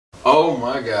Oh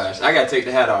my gosh. I gotta take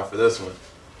the hat off for this one.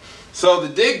 So, The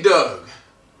Dig Dug,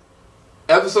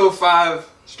 episode 5,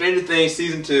 Stranger Things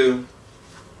season 2,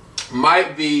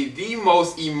 might be the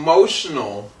most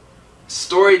emotional,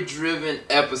 story-driven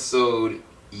episode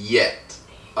yet.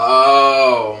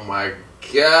 Oh my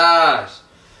gosh.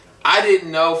 I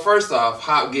didn't know, first off,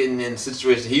 Hop getting in the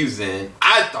situation he was in.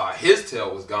 I thought his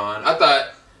tail was gone. I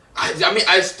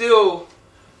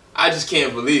just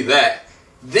can't believe that.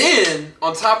 Then,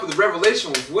 on top of the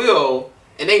revelation with Will,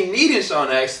 and they needed Sean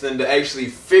Astin to actually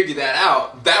figure that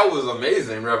out. That was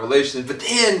amazing revelation. But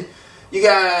then, you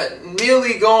got Elle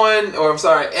going and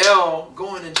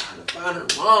trying to find her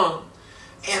mom.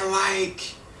 And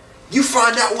like, you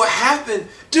find out what happened.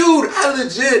 Dude,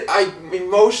 I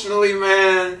emotionally,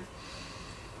 man.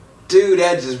 Dude,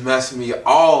 that just messed me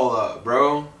all up,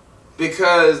 bro.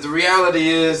 Because the reality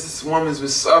is, this woman's been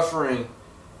suffering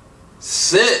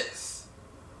since.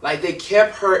 Like, they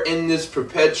kept her in this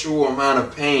perpetual amount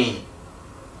of pain.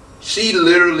 She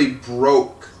literally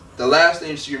broke. The last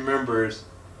thing she remembers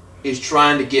is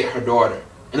trying to get her daughter.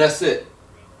 And that's it.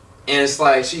 And it's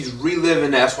like, she's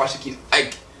reliving that. That's why she keeps,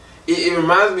 like, it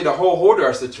reminds me of the whole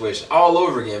Hodor situation all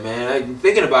over again, man. Like,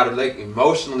 thinking about it, like,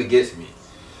 emotionally gets me.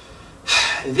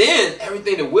 Then,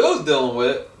 everything that Will's dealing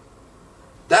with,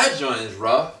 that joint is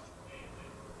rough.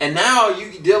 And now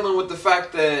you dealing with the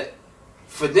fact that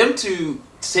for them to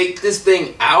take this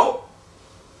thing out,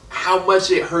 how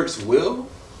much it hurts Will,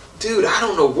 dude, I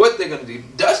don't know what they're gonna do.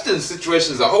 Dustin's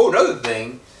situation is a whole other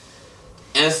thing,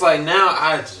 and it's like, now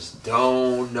I just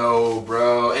don't know,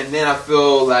 bro. And then I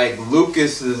feel like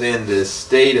Lucas is in this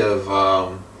state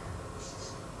of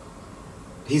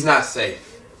he's not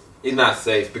safe. He's not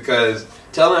safe because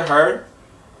telling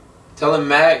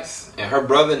Max and her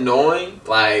brother knowing,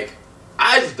 like,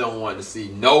 I just don't want to see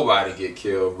nobody get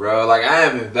killed, bro. Like, I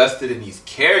am invested in these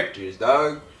characters,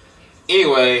 dog.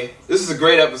 Anyway, this is a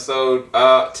great episode.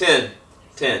 10.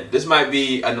 This might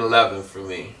be an 11 for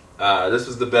me. This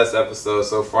was the best episode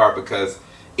so far because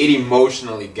it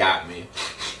emotionally got me.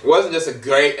 It wasn't just a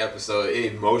great episode.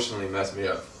 It emotionally messed me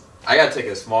up. I got to take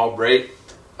a small break.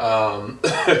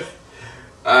 I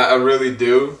really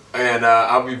do. And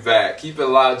I'll be back. Keep it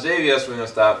locked. JVS, we're going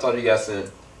to stop. Talk to you guys soon.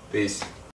 Peace.